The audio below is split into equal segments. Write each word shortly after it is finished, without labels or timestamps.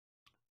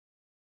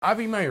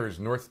Avi Meyer's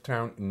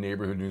Northtown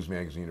Neighborhood News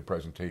Magazine, a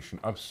presentation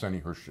of Sonny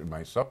Hirsch and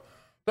myself.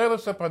 Dial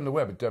us up on the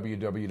web at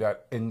www.ntnm.org.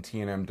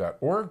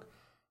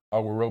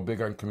 We're real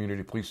big on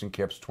community policing,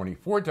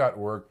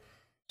 caps24.org.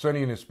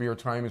 Sonny, in his spare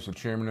time, is the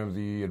chairman of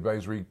the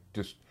advisory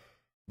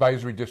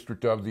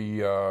district of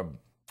the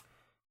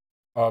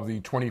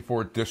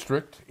 24th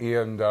district,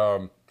 and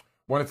want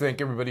to thank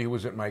everybody who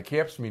was at my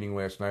CAPS meeting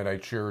last night. I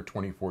chair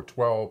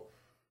 2412.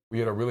 We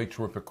had a really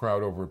terrific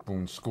crowd over at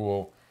Boone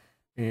School,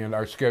 and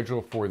our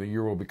schedule for the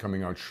year will be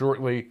coming out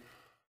shortly.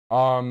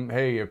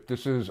 Hey, if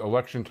this is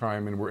election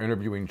time and we're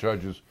interviewing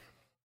judges,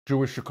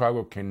 Jewish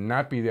Chicago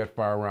cannot be that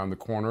far around the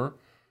corner.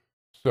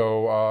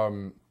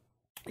 So,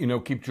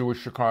 keep Jewish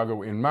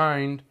Chicago in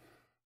mind,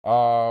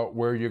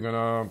 where you're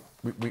going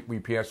to, we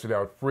pass it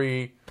out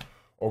free,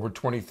 over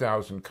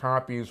 20,000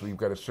 copies. We've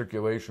got a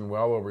circulation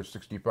well over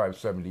 65,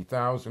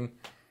 70,000.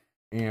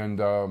 And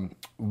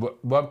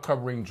love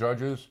covering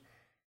judges,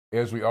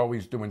 as we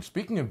always do. And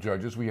speaking of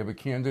judges, we have a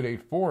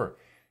candidate for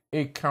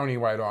a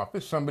countywide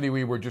office, somebody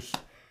we were just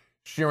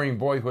sharing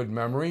boyhood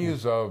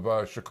memories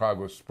of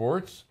Chicago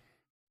sports.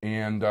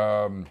 And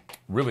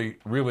really,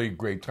 really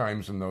great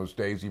times in those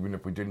days, even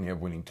if we didn't have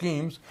winning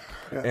teams.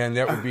 Yeah. And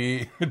that would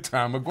be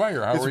Tom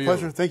McGuire. How are you? It's a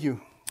pleasure. Thank you.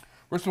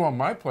 First of all,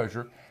 my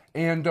pleasure.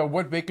 And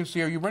what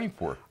vacancy are you running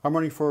for? I'm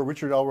running for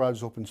Richard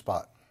Elrod's open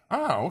spot.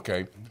 Ah,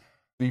 okay.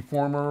 The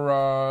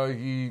former...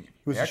 he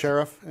was the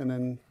sheriff, and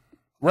then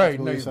right,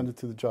 he sent it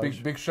to the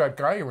judge. Big shot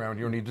guy around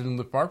here, and he didn't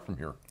live far from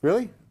here.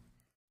 Really?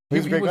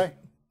 He's a great guy?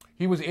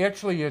 He was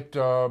actually at,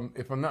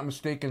 if I'm not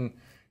mistaken...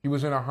 He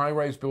was in a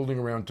high-rise building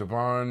around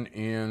Devon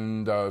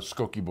and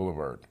Skokie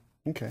Boulevard.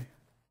 Okay.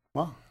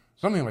 Wow.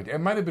 Something like that.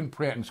 It might have been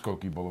Pratt and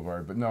Skokie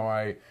Boulevard, but no,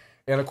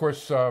 and of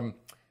course,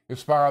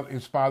 his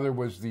father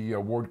was the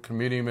ward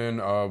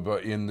committeeman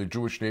in the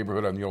Jewish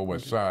neighborhood on the Old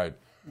West Side.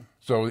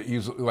 So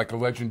he's like a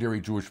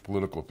legendary Jewish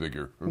political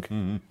figure. Okay.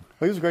 Well,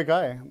 he was a great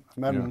guy. I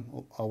met him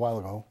a while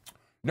ago.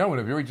 No, and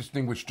a very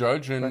distinguished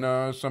judge,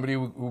 and somebody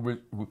who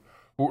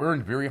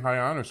earned very high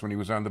honors when he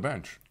was on the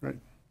bench. Right.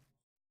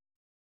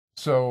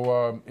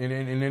 So, in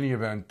any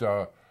event,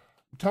 tell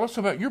us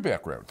about your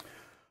background.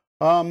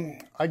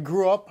 I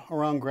grew up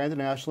around Grand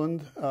and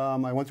Ashland.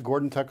 I went to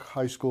Gordon Tech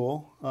High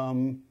School.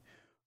 From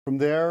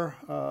there,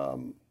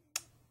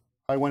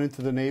 I went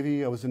into the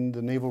Navy. I was in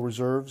the Naval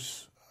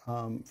Reserves.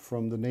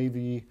 From the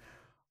Navy,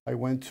 I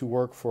went to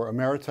work for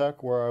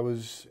Ameritech, where I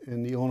was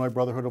in the Illinois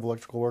Brotherhood of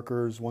Electrical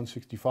Workers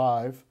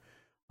 165.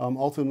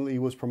 Ultimately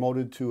was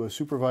promoted to a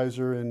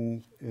supervisor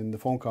in the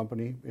phone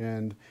company,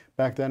 and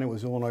back then it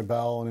was Illinois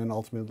Bell, and then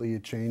ultimately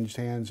it changed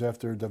hands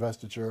after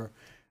divestiture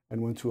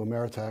and went to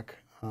Ameritech.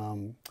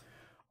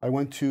 I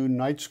went to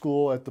night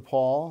school at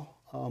DePaul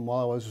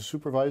while I was a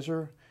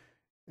supervisor,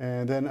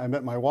 and then I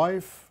met my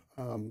wife.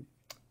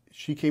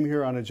 She came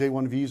here on a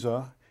J-1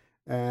 visa,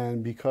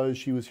 and because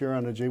she was here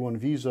on a J-1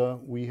 visa,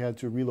 we had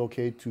to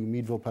relocate to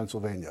Meadville,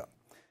 Pennsylvania.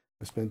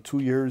 I spent 2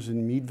 years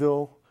in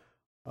Meadville.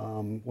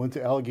 Went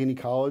to Allegheny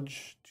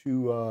College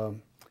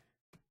to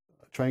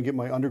try and get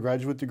my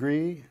undergraduate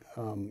degree,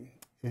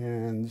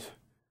 and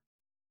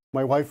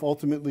my wife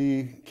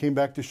ultimately came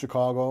back to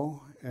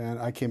Chicago, and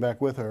I came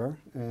back with her,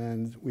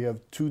 and we have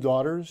 2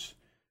 daughters.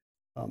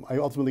 I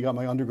ultimately got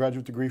my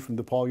undergraduate degree from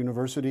DePaul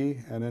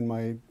University, and then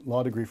my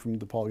law degree from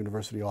DePaul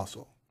University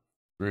also.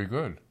 Very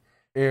good.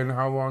 And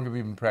how long have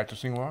you been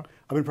practicing law?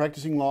 I've been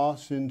practicing law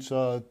since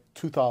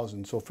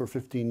 2000, so for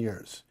 15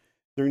 years.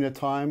 During that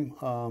time,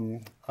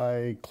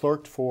 I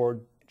clerked for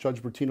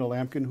Judge Bertina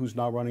Lampkin, who's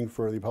now running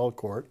for the appellate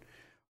court.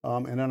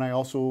 And then I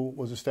also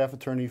was a staff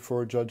attorney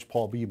for Judge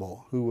Paul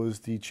Biebel, who was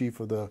the chief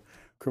of the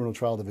criminal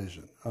trial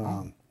division.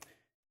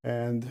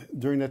 And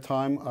during that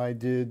time, I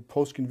did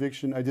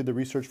post-conviction. I did the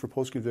research for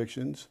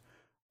post-convictions.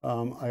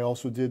 I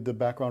also did the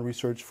background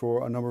research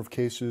for a number of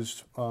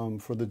cases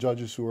for the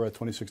judges who were at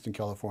 26th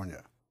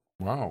California.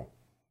 Wow.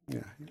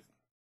 Yeah.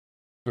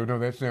 So, no,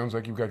 that sounds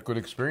like you've got good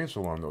experience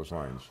along those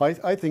lines.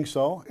 I think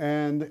so.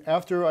 And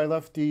after I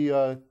left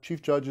the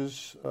chief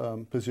judge's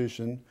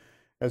position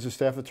as a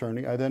staff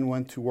attorney, I then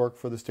went to work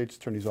for the state's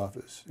attorney's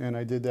office. And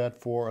I did that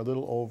for a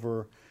little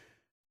over,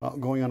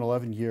 going on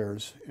 11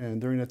 years. And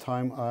during that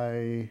time,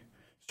 I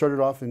started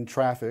off in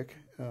traffic,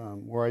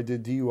 where I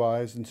did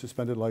DUIs and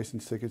suspended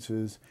license tickets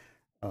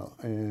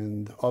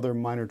and other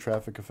minor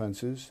traffic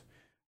offenses.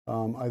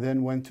 I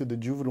then went to the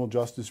Juvenile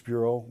Justice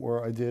Bureau,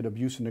 where I did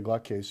abuse and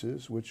neglect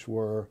cases, which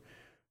were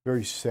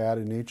very sad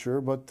in nature.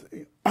 But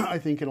I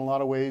think in a lot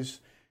of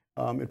ways,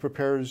 it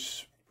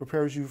prepares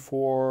you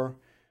for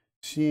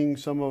seeing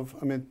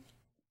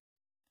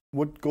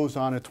what goes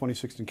on at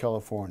 26th in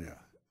California.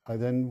 I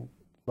then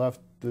left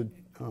the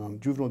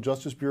Juvenile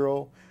Justice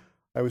Bureau.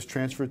 I was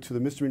transferred to the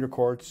misdemeanor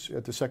courts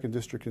at the 2nd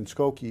District in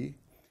Skokie.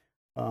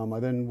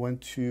 I then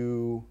went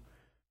to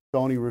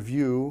felony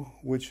review,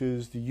 which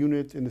is the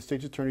unit in the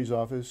state's attorney's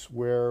office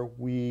where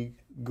we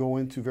go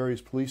into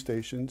various police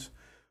stations,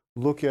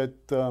 look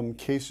at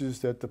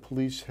cases that the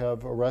police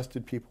have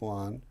arrested people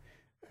on,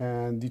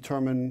 and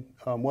determine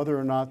whether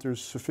or not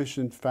there's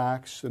sufficient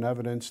facts and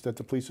evidence that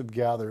the police have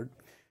gathered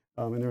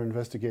in their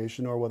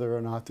investigation, or whether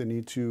or not they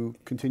need to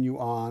continue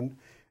on,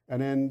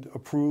 and then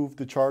approve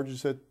the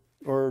charges that,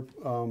 or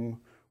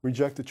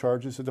reject the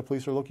charges that the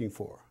police are looking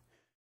for.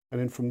 And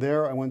then from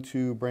there, I went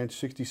to Branch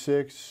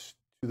 66,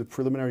 to the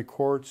preliminary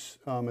courts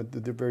at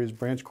the various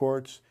branch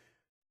courts.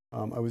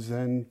 I was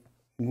then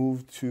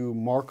moved to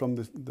Markham,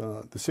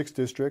 the 6th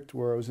District,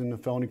 where I was in the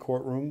felony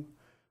courtroom.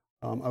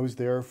 I was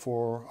there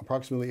for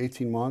approximately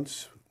 18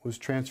 months, was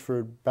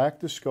transferred back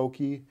to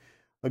Skokie,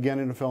 again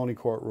in a felony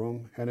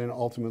courtroom, and then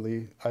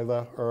ultimately I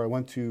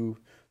went to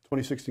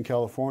 26th in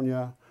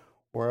California,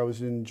 where I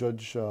was in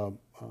Judge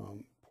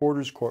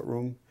Porter's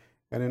courtroom,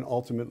 and then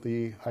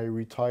ultimately I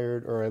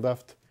retired, or I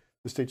left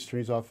the State's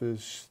Attorney's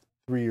Office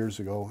 3 years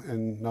ago,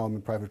 and now I'm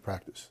in private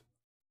practice.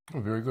 Oh,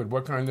 very good.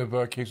 What kind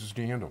of cases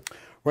do you handle?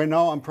 Right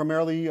now, I'm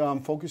primarily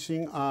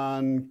focusing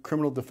on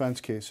criminal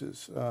defense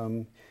cases.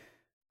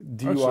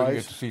 DUIs. So you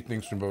get to see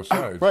things from both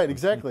sides. Right,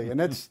 exactly.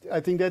 And I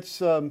think that's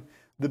the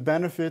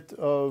benefit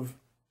of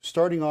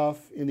starting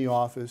off in the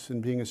office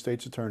and being a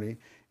state's attorney,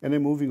 and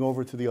then moving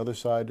over to the other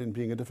side and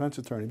being a defense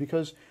attorney,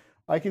 because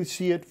I can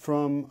see it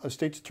from a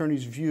state's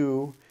attorney's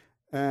view,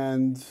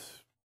 and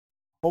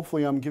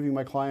hopefully I'm giving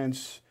my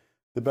clients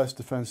the best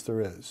defense there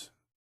is,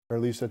 or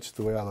at least that's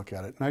the way I look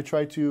at it. And I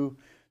try to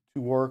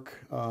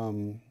work,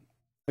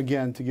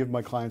 again, to give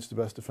my clients the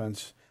best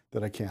defense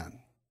that I can.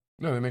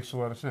 No, that makes a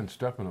lot of sense,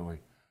 definitely.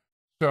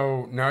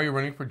 So now you're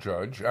running for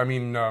judge. I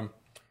mean,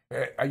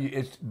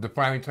 it's, the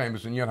filing time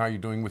isn't yet. How are you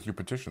doing with your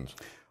petitions?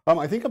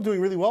 I think I'm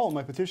doing really well with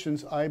my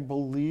petitions. I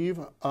believe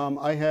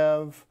I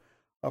have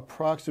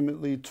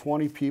approximately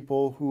 20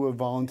 people who have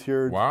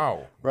volunteered.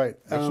 Wow. Right.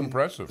 That's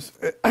impressive.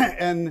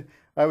 And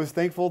I was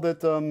thankful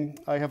that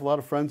I have a lot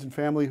of friends and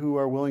family who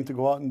are willing to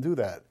go out and do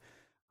that.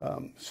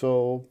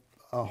 So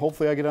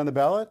hopefully I get on the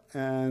ballot,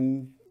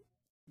 and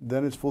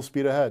then it's full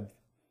speed ahead.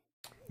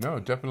 No,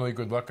 definitely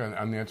good luck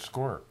on that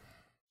score.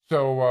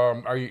 So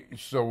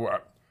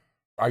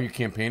are you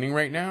campaigning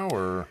right now,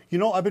 or? You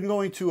know, I've been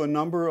going to a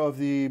number of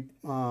the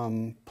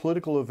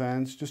political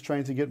events, just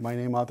trying to get my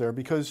name out there,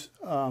 because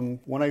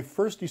when I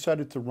first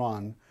decided to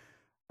run,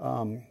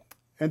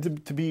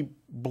 and to be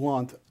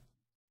blunt,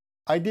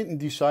 I didn't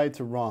decide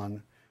to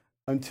run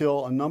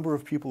until a number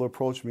of people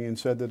approached me and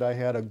said that I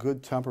had a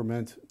good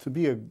temperament to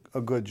be a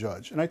good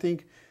judge. And I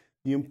think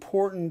the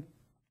important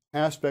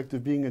aspect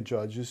of being a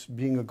judge is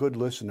being a good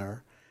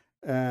listener,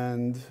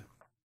 and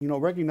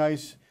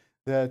recognize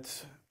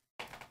that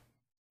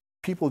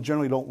people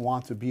generally don't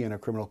want to be in a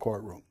criminal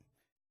courtroom,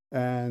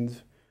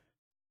 and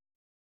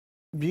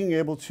being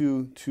able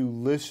to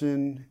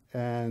listen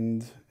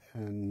and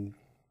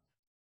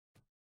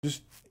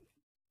just,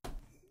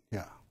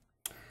 yeah.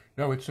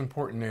 No, it's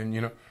important,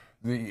 and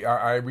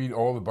I read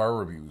all the bar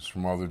reviews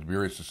from all the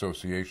various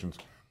associations,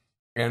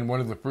 and one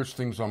of the first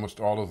things almost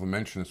all of them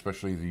mention,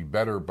 especially the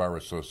better bar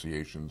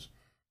associations,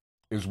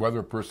 is whether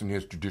a person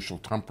has judicial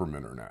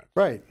temperament or not.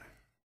 Right.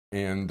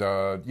 And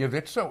yeah,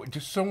 that's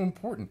just so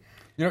important.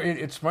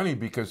 It's funny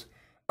because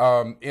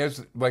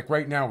like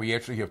right now we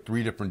actually have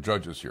 3 different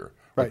judges here,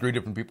 right. 3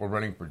 different people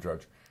running for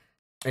judge,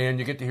 and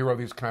you get to hear all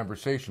these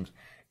conversations.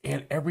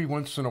 And every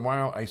once in a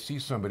while, I see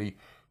somebody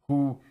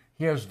who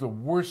has the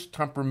worst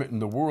temperament in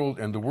the world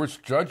and the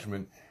worst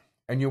judgment,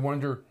 and you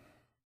wonder,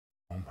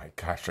 oh my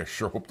gosh, I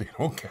sure hope they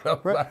don't get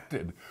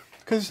elected.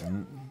 Because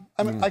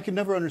I can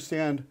never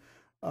understand.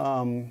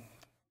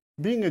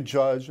 Being a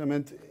judge,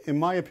 in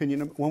my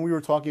opinion, when we were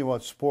talking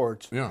about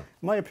sports, in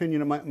my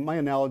opinion, my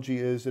analogy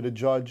is that a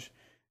judge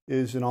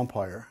is an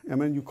umpire.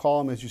 You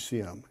call them as you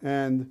see them.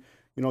 And,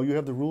 you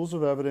have the rules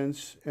of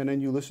evidence, and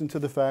then you listen to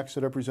the facts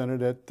that are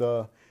presented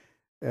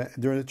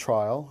during the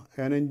trial,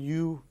 and then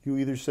you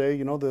either say,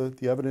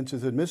 the evidence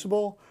is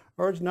admissible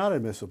or it's not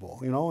admissible,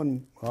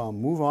 and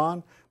move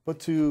on. But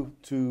to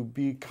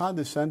be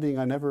condescending,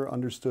 I never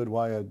understood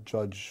why a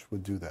judge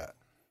would do that.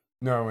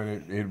 No,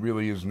 and it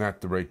really is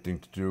not the right thing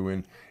to do.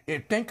 And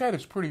thank God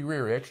it's pretty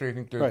rare. Actually, I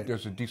think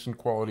there's a decent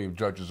quality of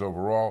judges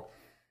overall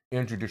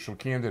and judicial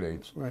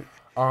candidates. Right.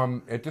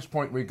 At this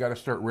point, we've got to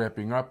start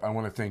wrapping up. I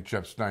want to thank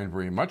Jeff Stein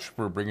very much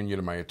for bringing you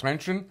to my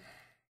attention.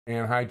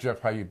 And hi,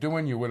 Jeff, how you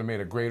doing? You would have made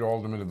a great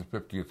alderman of the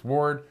 50th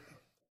Ward.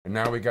 And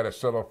now we got to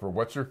settle for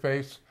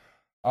what's-her-face.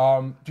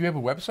 Do you have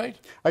a website?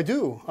 I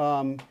do.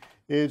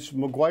 It's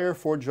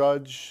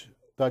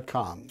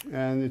McGuire4Judge.com,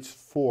 and it's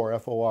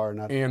F-O-R,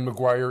 not... And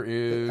McGuire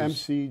is...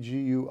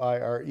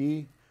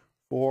 M-C-G-U-I-R-E,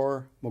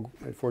 for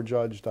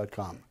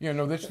Judge.com. Yeah,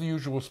 no, that's the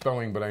usual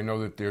spelling, but I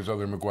know that there's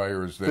other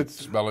McGuires that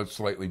spell it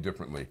slightly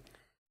differently.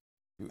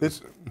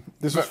 This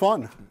is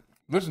fun.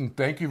 Listen,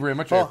 thank you very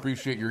much. I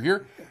appreciate you're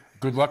here.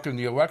 Good luck in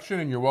the election,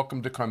 and you're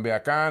welcome to come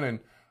back on and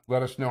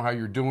let us know how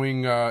you're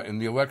doing in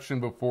the election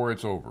before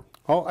it's over.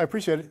 Oh, I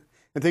appreciate it.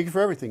 And thank you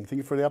for everything. Thank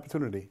you for the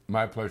opportunity.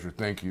 My pleasure.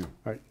 Thank you.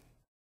 All right.